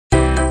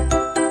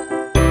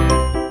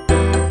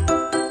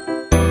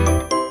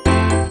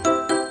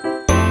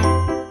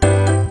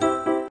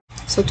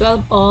So,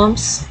 12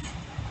 ohms,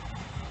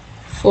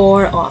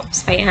 4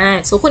 ohms.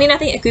 Ayan. So, kunin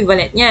natin yung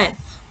equivalent niyan.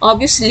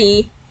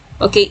 Obviously,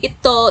 okay,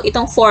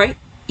 itong 4,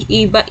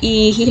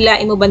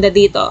 ihihilain mo banda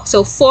dito.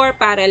 So, 4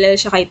 parallel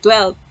siya kay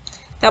 12.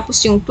 Tapos,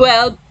 yung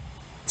 12,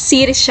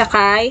 series siya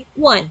kay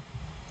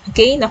 1.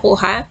 Okay,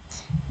 nakuha?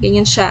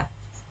 Ganyan siya.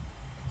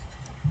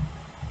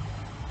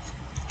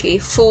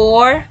 Okay,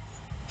 4.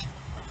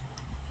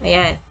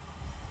 Ayan.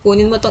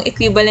 Kunin mo tong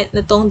equivalent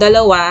na tong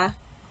dalawa.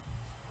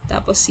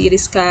 Tapos,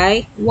 series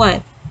kay 1.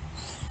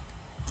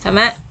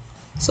 Tama?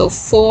 So,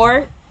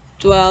 4,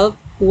 12,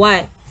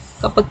 1.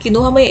 Kapag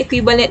kinuha mo yung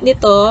equivalent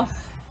nito,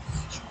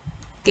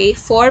 okay,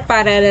 4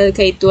 parallel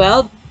kay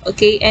 12,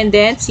 okay, and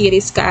then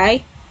series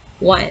kay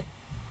 1.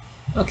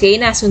 Okay,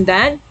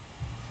 nasundan?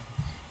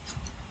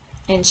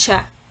 And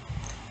siya.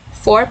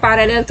 4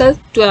 parallel kay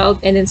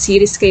 12, and then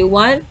series kay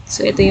 1.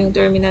 So, ito yung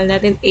terminal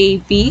natin,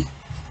 AB.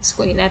 Tapos,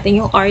 kunin natin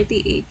yung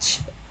RTH.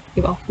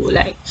 Ibang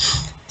kulay.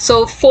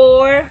 So,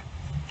 4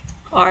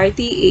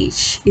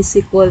 RTH is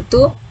equal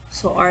to,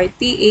 so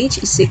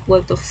RTH is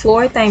equal to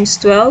 4 times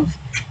 12,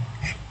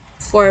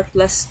 4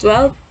 plus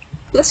 12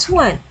 plus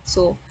 1.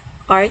 So,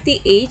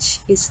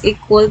 RTH is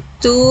equal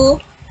to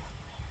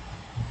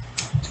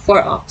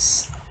 4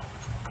 ohms.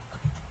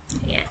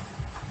 Ayan.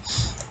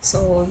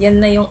 So,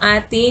 yan na yung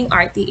ating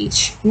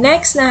RTH.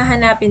 Next,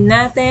 nahanapin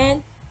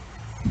natin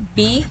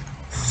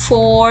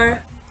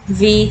B4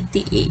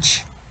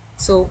 VTH.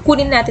 So,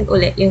 kunin natin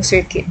ulit yung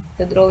circuit.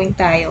 Drawing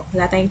tayo.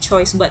 Wala tayong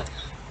choice but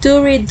to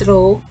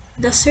redraw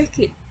the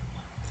circuit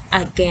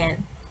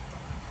again.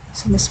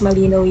 So, mas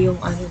malinaw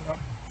yung ano, no?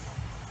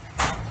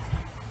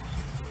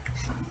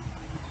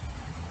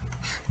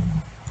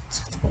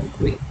 So,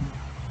 great.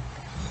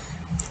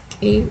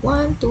 Okay,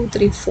 1, 2,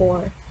 3,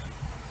 4.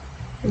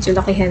 Medyo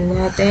lakihan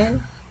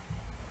natin.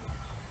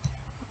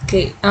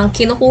 Okay, ang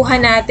kinukuha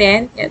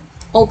natin,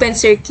 open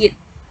circuit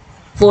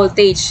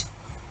voltage.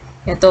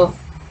 Ito,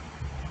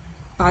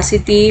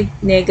 positive,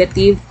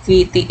 negative,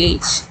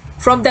 VTH.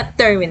 From that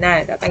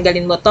terminal,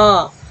 tatanggalin mo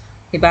to.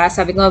 Diba?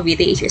 Sabi ko,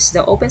 VTH is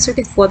the open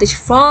circuit voltage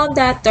from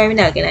that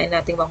terminal. Kailangan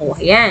natin makuha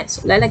yan.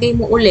 So, lalagay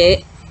mo uli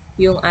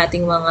yung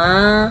ating mga,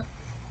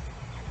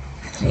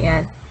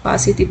 ayan,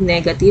 positive,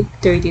 negative,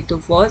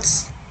 32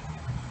 volts.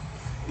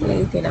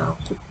 Okay, kailangan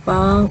ko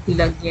pang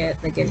ilagyan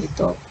na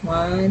ganito.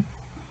 1,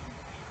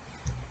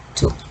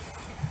 2.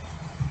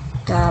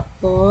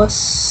 Tapos,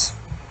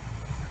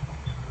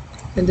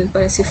 nandun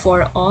pa rin si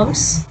 4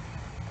 ohms.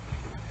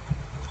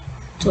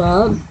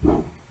 12.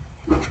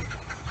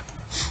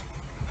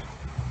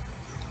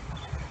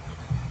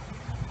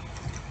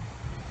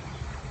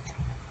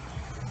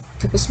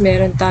 Tapos,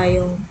 meron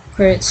tayong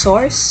current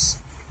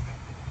source.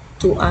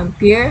 2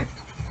 ampere.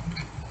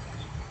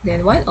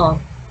 Then, 1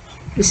 ohm.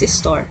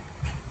 Resistor.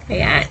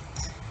 Ayan.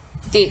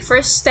 Okay,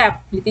 first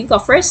step. Ulitin ko,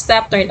 first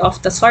step, turn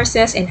off the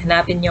sources and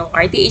hanapin yung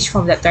RTH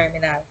from the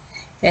terminal.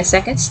 Then,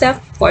 second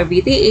step, for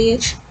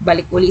VTH,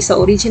 balik uli sa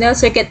original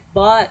circuit,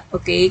 but,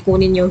 okay,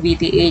 kunin yung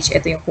VTH.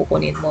 Ito yung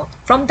kukunin mo.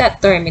 From that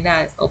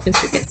terminal, open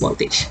circuit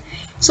voltage.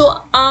 So,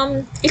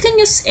 you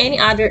can use any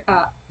other,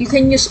 you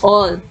can use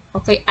all.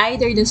 Okay,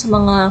 either dun sa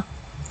mga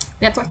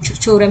network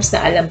theorems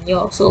na alam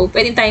nyo. So,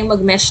 pwede tayong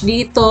mag-mesh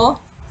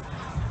dito,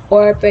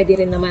 or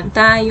pwede rin naman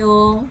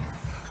tayong,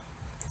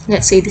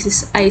 let's say this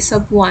is I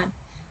sub 1,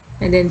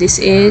 and then this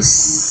is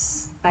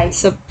I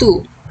sub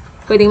 2.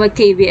 Pwede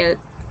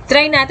mag-KVL.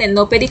 Try natin,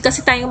 no? Pwede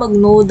kasi tayong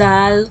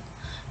mag-nodal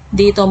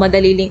dito.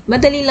 Madali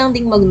lang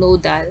ding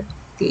mag-nodal.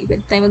 Okay,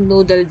 pwede tayong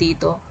mag-nodal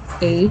dito.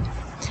 Okay.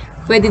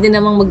 Pwede din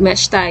namang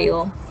mag-mesh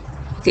tayo.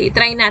 Okay,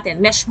 try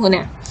natin. Mesh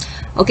muna.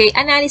 Okay,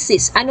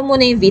 analysis. Ano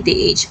muna yung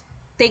VTH?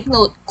 Take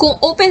note, kung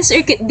open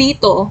circuit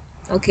dito,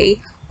 okay,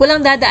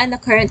 walang dadaan na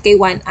current kay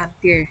 1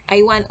 ampere,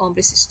 ay 1 ohm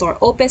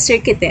resistor. Open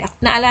circuit eh.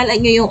 Naalala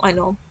nyo yung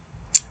ano,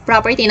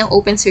 property ng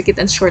open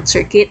circuit and short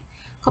circuit.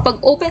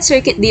 Kapag open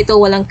circuit dito,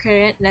 walang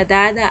current na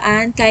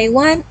dadaan kay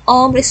 1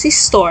 ohm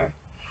resistor.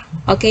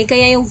 Okay,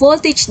 kaya yung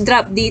voltage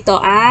drop dito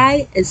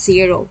ay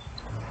 0.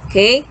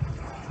 Okay?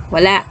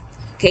 Wala.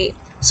 Okay.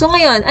 So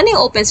ngayon, ano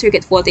yung open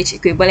circuit voltage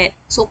equivalent?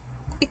 So,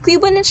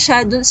 equivalent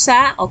siya dun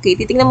sa, okay,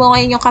 titingnan mo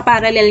ngayon yung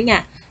kaparallel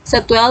niya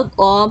sa 12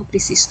 ohm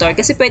resistor.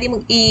 Kasi pwede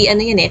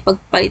ano yun eh,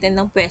 pagpalitan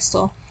ng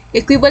pwesto.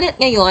 Equivalent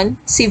ngayon,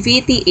 si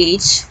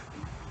VTH,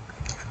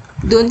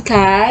 dun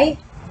kay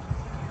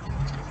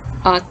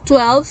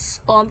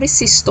 12 ohm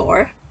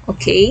resistor,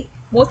 okay,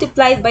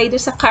 multiplied by dun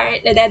sa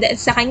current na dadaan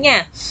sa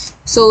kanya.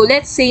 So,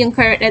 let's say yung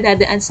current na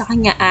dadaan sa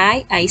kanya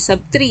ay I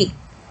sub 3.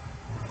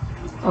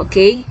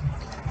 Okay?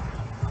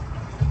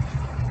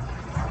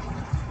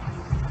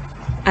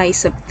 I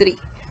sub 3.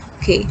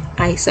 Okay,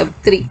 I sub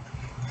 3.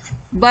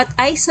 But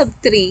I sub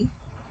 3,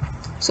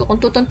 so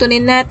kung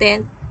tutuntunin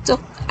natin, so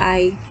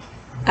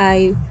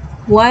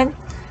I1,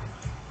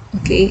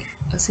 okay,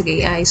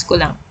 sige, ayos ko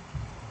lang.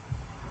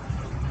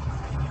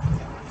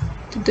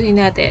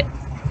 Tuntunin natin,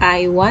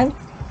 I1,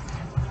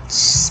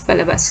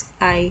 palabas,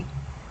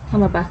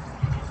 tama ba?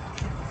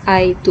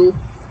 I2.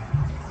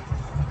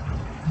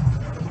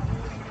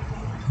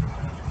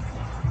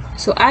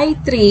 So,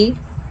 I3,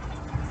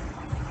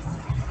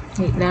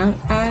 Wait lang.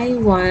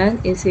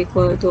 I1 is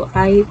equal to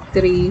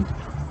I3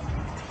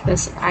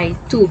 plus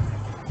I2.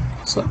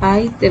 So,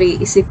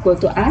 I3 is equal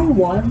to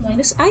I1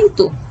 minus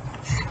I2.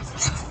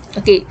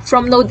 Okay,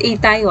 from node A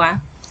tayo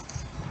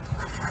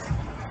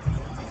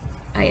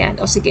Ayan,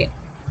 o sige.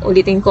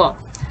 Ulitin ko.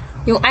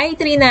 Yung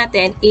I3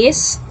 natin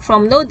is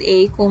from node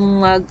A,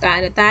 kung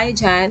tayo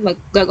dyan,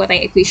 maggagawa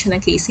tayong equation ng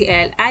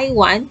KCL,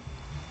 I1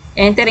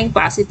 entering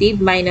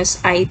positive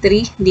minus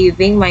I3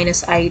 leaving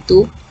minus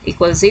I2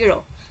 equals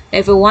 0.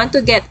 If we want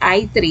to get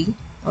I3,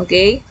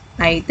 okay,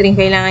 I3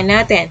 kailangan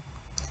natin.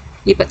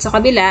 Lipat sa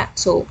kabila,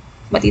 so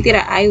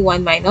matitira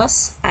I1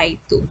 minus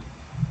I2.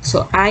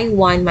 So,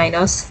 I1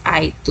 minus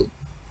I2.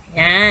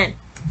 Ayan.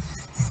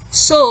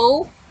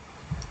 So,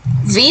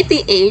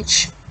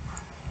 VTH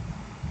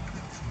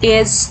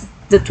is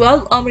the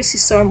 12 ohm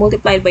resistor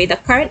multiplied by the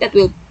current that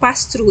will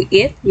pass through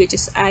it, which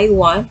is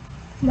I1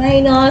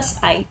 minus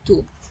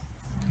I2.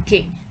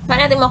 Okay,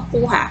 paano natin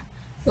makukuha?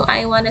 Yung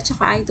I1 at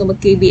saka I2,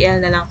 mag-KBL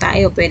na lang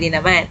tayo, pwede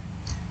naman.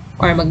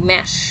 Or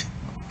mag-mesh.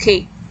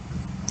 Okay.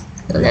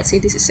 So, let's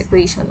say this is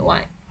equation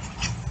 1.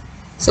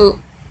 So,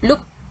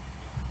 loop,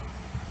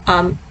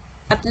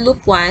 at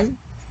loop 1,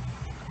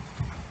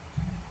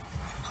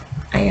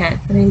 ayan,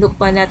 ano yung loop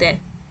 1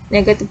 natin?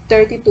 Negative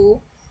 32,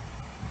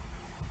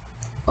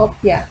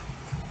 opya.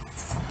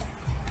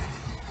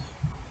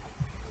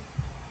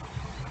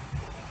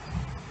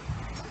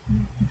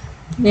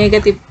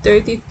 Negative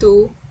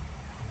 32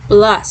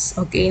 plus,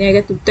 okay,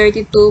 negative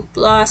 32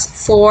 plus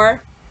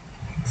 4,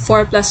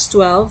 4 plus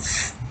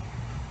 12,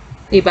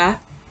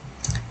 diba?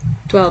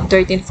 12,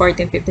 13,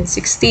 14, 15,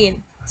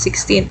 16.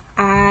 16,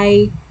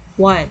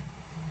 I1.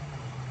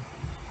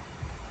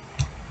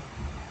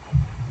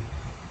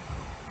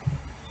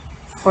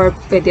 Or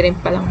pwede rin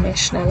palang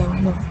mesh na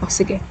lang. No? Oh,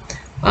 sige.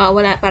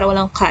 Para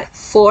walang cut.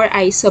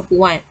 4I sub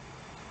 1.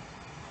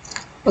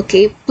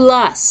 Okay,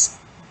 plus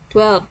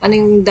 12. Ano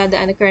yung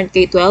dadaan na current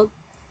kay 12?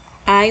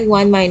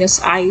 I1 minus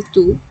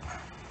I2.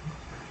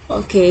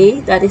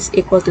 Okay, that is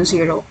equal to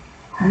 0.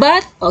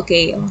 But,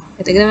 okay,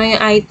 ito naman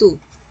yung I2.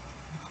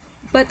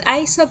 But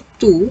I sub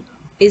 2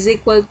 is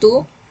equal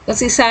to,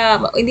 kasi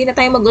hindi na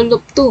tayo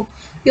mag-loop 2.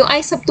 Yung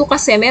I sub 2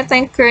 kasi, meron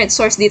tayong current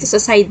source dito sa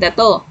side na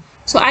to.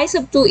 So, I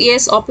sub 2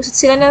 is opposite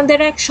sila ng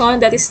direction,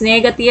 that is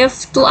negative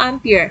 2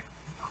 ampere.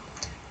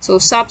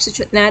 So,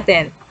 substitute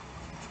natin.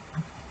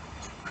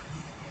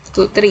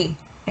 To 3.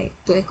 Ay,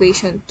 to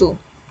equation 2.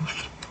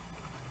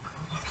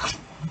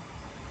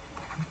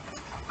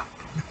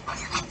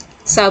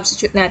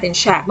 Substitute natin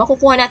siya.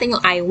 Makukuha natin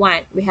yung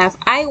I1. We have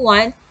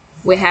I1,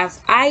 we have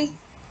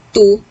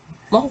I2.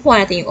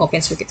 Makukuha natin yung open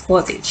circuit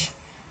voltage.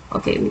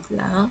 Okay, wait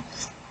lang.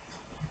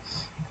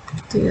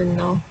 Ito yun,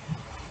 no?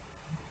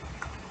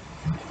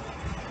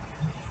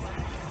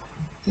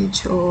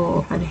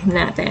 Medyo, alihin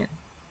natin.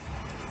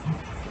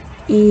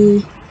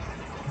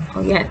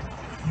 Oh, yan.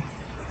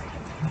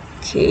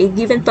 Okay,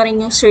 given pa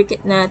rin yung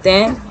circuit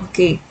natin.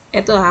 Okay,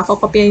 ito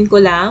kakopyahin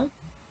ko lang.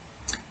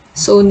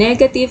 So,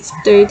 negative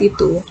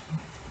 32.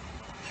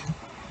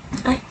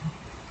 Ay,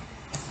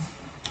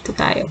 ito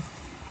tayo.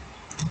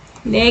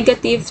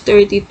 Negative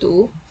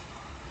 32.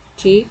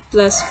 Okay,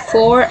 plus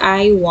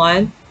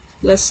 4I1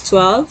 plus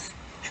 12.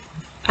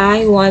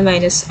 I1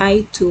 minus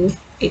I2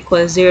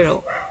 equals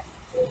 0.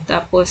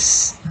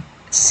 Tapos,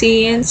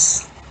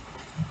 since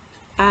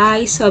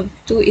I sub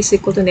 2 is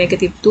equal to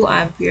negative 2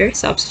 ampere,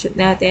 substitute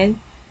natin,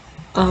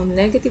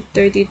 negative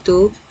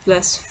 32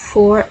 plus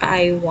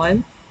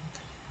 4I1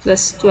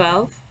 plus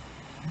 12.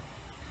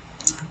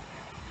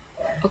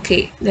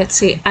 Okay,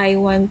 let's say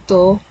I1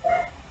 to,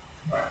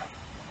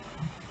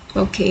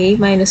 okay,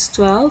 minus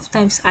 12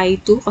 times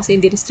I2, kasi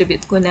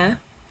distribute ko na,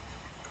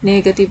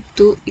 negative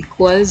 2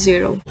 equals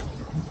 0.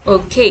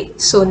 Okay,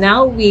 so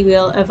now we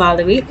will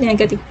evaluate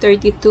negative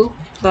 32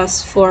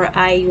 plus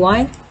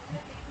 4I1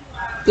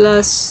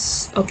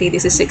 plus, okay,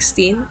 this is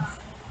 16.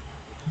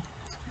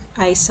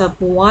 I sub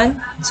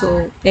 1,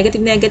 so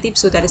negative,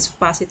 so that is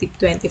positive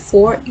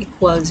 24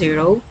 equals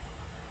 0.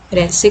 And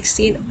then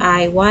 16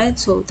 I1,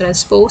 so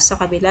transpose sa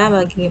kabila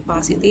magiging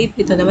positive.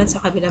 Ito naman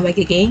sa kabila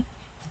magiging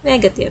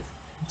negative.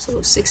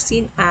 So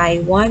 16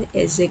 I1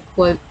 is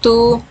equal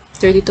to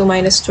 32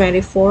 minus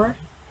 24,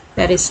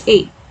 that is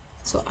 8.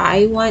 So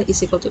I1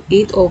 is equal to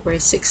 8 over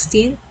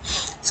 16.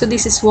 So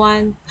this is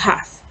 1/2.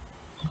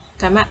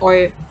 Tama?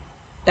 Or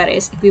that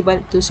is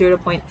equivalent to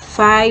 0.5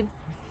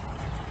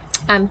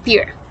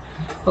 ampere.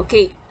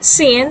 Okay,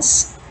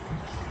 since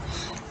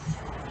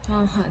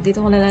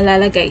dito ko na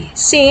nalalagay.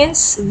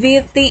 Since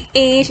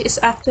VTH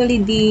is actually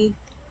the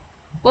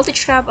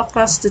voltage drop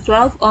across the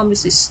 12 ohm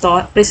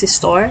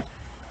resistor.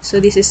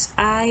 So this is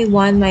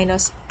I1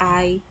 minus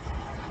I1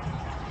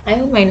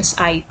 minus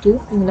I2.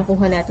 Yung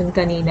nakuha natin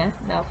kanina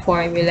na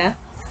formula.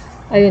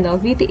 Ayun o,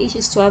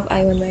 VTH is 12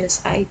 I1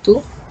 minus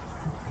I2.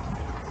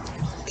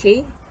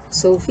 Okay,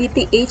 so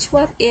VTH,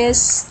 what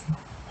is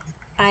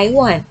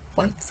I1?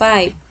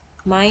 0.5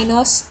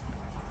 minus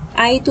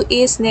I2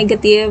 is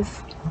negative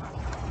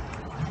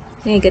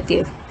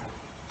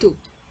 2.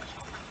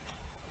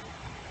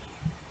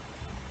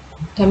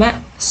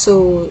 Tama?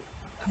 So,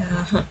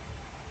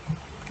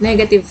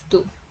 Negative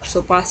 2.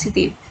 So,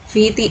 positive.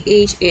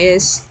 VTH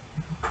is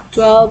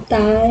 12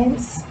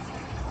 times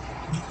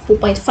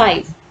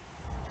 2.5.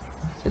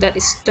 So, that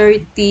is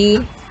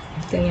 30.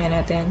 Tingnan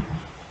natin.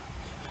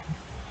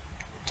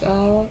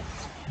 12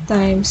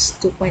 times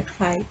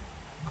 2.5.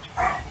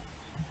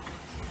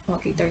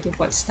 Okay, 30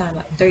 volts.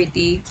 Tama.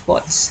 30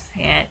 volts.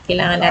 Ayan.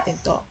 Kailangan natin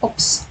to.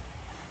 Oops.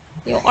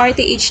 Yung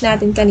RTH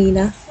natin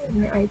kanina.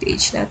 Yung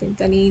RTH natin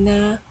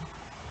kanina.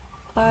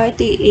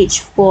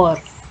 RTH 4.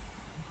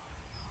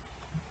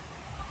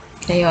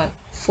 Ayun.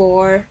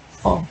 4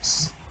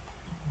 ohms.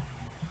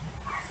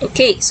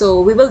 Okay, so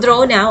we will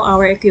draw now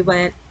our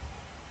equivalent,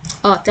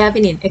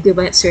 Thevenin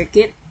equivalent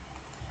circuit.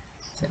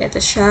 So, ito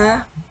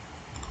siya.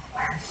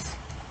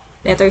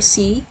 Letter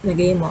C,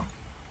 lagay mo.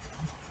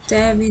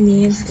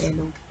 Thevenin,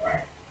 hello.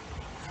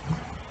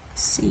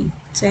 C,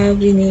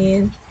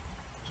 Thevenin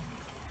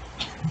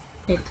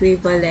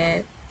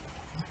equivalent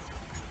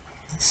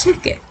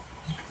circuit.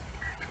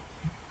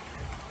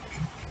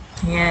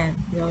 Ayan,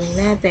 gawin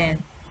natin.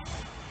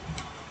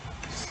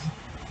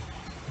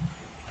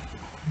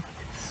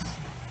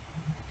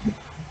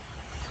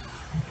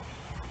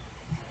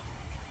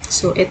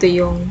 So, ito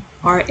yung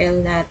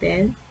RL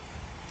natin.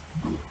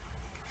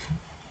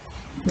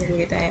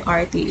 Nilagay tayong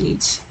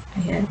RTH.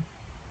 Ayan.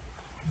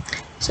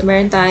 So,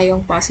 meron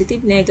tayong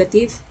positive,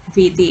 negative,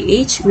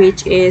 VTH,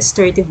 which is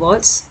 30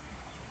 volts.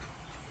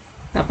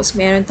 Tapos,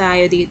 meron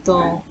tayo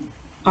dito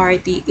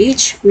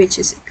RTH, which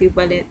is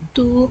equivalent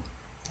to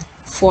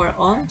 4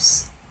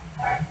 ohms.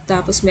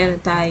 Tapos,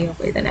 meron tayo,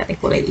 pwede natin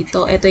kulay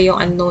dito. Ito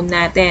yung unknown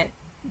natin.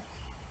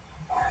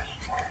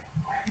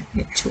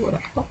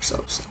 Oops.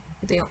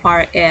 Ito yung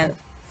RL.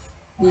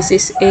 This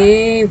is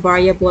a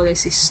variable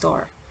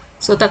resistor.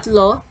 So,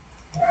 tatlo.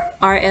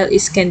 RL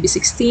can be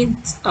 16,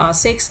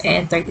 6,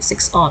 and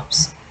 36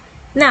 ohms.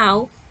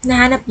 Now,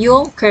 nahanap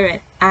yung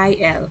current,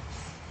 IL.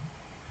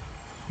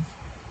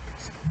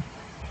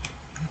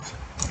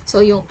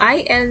 So, yung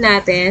IL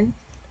natin,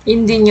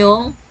 yun din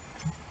yung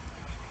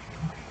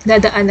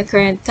dadaan na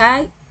current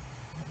kay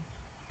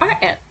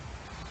RL.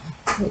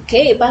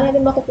 Okay, paano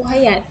natin makukuha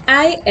yan?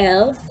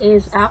 IL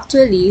is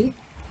actually,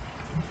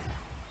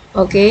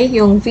 okay,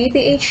 yung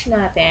VTH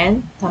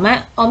natin,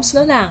 tama, ohms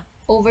na lang,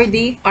 over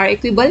the R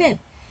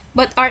equivalent.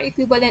 But R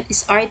equivalent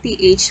is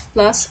RTH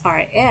plus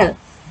RL.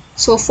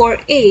 So for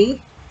A,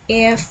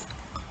 if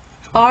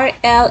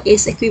RL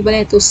is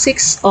equivalent to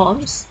 6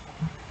 ohms,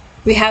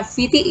 we have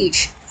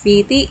VTH.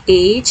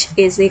 VTH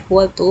is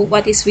equal to,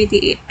 what is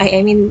VTH?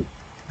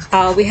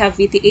 We have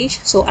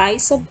VTH, so I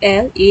sub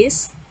L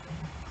is,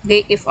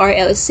 okay, if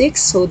RL is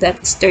 6, so that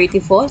is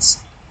 30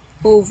 volts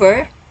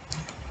over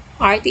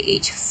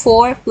RTH,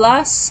 4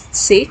 plus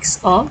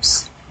 6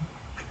 ohms.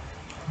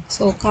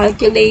 So,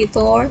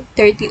 calculator,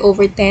 30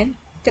 over 10,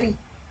 3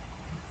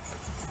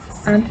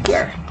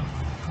 ampere.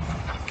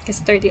 It's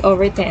 30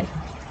 over 10.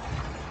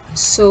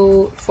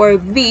 So,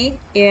 for B,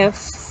 if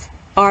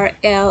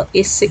RL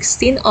is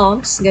 16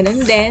 ohms,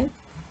 ganun din,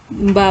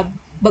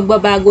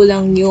 magbabago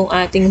lang yung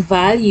ating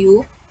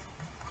value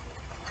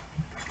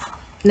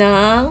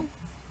ng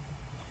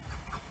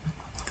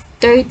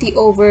 30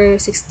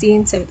 over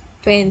 16,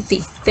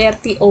 20,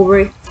 30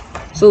 over,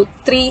 so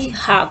 3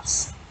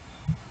 halves.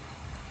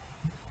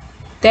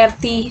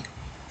 30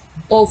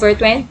 over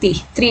 20,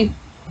 3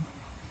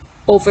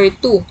 over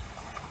 2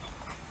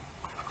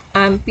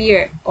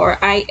 ampere, or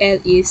IL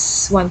is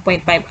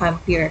 1.5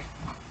 ampere.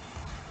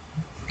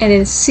 And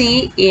then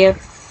C,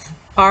 if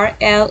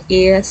RL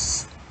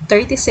is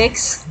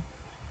 36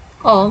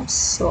 ohms,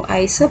 so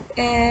I sub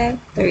L,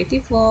 30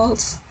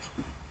 volts,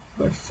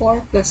 or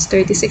 4 plus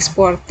 36,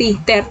 40.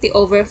 30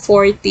 over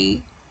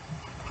 40,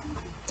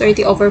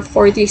 30 over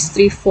 40 is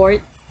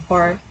 3/4,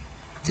 or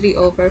 3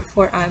 over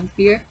 4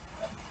 ampere.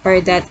 Or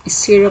that is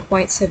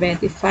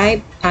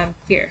 0.75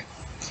 ampere.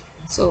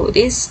 So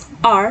these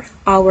are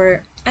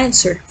our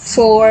answer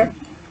for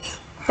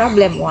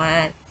problem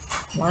 1.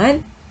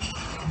 1,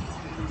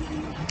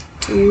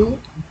 2,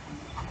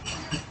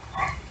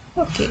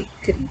 okay,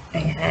 3.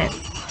 Ayan.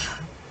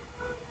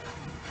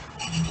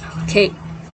 Okay.